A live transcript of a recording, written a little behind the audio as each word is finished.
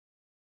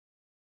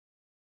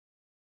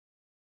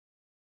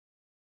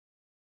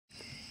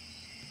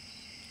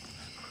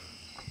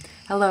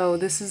Hello,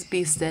 this is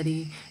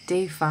B.steady,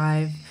 day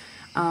 5.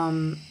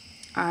 I'm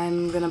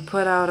gonna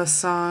put out a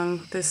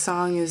song. This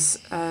song is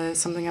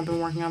something I've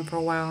been working on for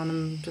a while, and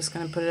I'm just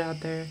gonna put it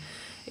out there.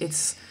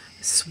 It's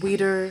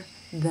sweeter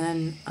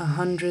than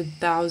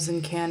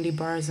 100,000 candy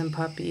bars and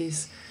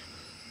puppies.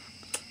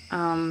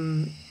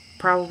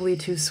 Probably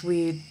too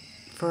sweet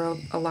for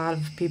a lot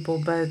of people,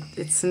 but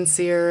it's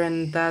sincere,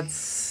 and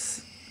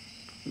that's,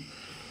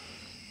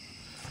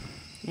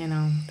 you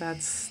know,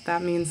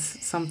 that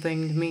means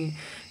something to me.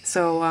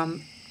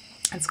 So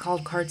it's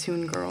called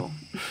Cartoon Girl.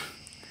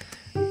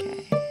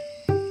 Okay.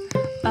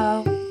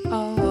 Oh,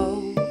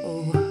 oh,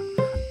 oh,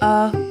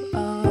 oh,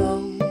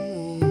 oh,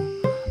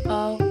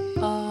 oh,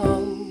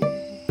 oh.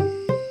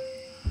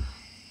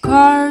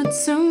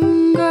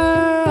 Cartoon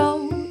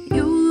girl,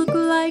 you look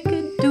like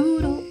a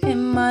doodle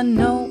in my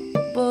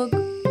notebook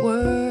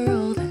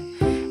world.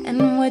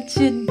 And what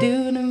you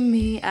do to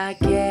me, I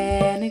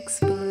can't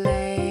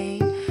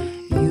explain.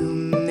 You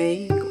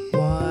make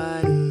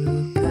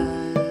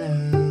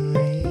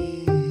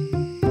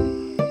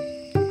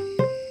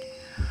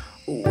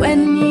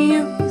when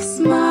you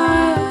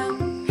smile,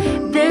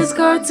 there's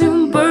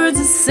cartoon birds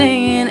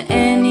a-singin'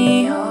 in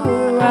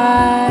your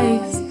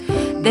eyes.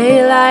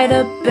 They light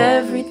up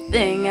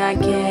everything I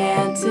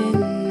can't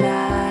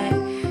deny.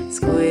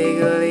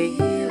 Squiggly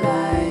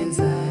lines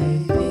I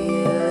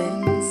feel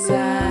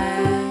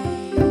inside.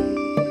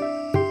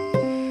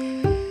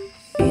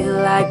 Feel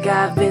like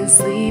I've been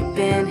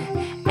sleeping,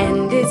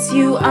 and it's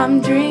you I'm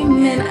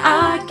dreaming.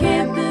 I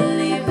can't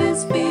believe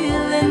this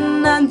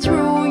feeling. I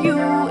drew you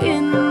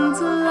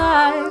into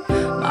life.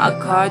 My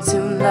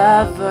cartoon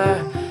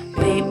lover,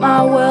 paint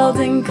my world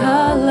in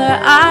color.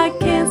 I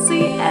can't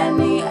see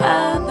any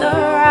other.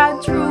 I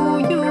drew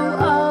you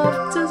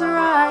up to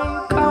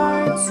write.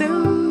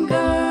 Cartoon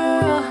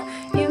girl,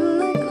 you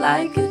look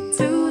like a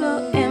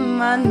doodle in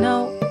my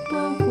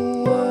notebook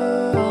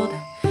world.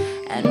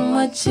 And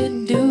what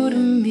you do to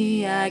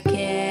me, I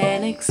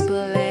can't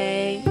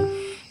explain.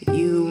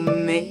 You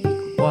make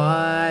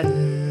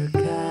watercoloring.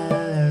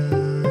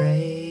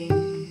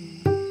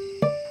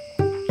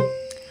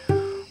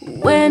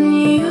 When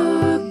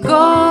you're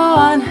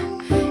gone,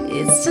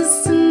 it's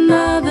just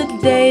another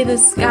day. The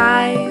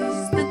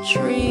skies, the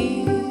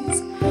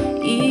trees,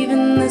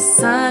 even the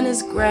sun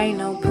is gray.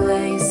 No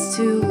place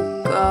to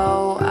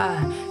go.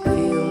 I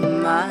feel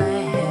my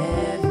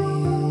heavy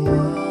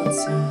world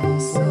turn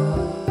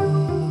slow.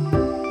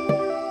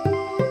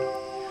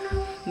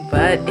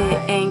 But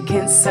it ain't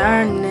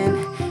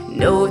concerning.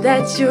 Know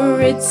that you're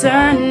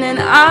returning.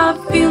 I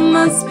feel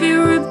my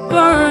spirit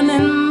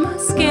burning. My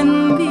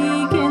skin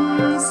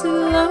begins to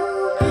glow.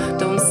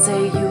 Don't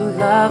say you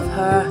love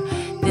her.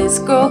 This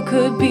girl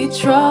could be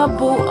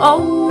trouble.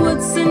 Oh,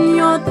 what's in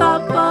your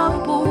thought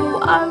bubble?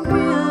 I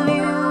really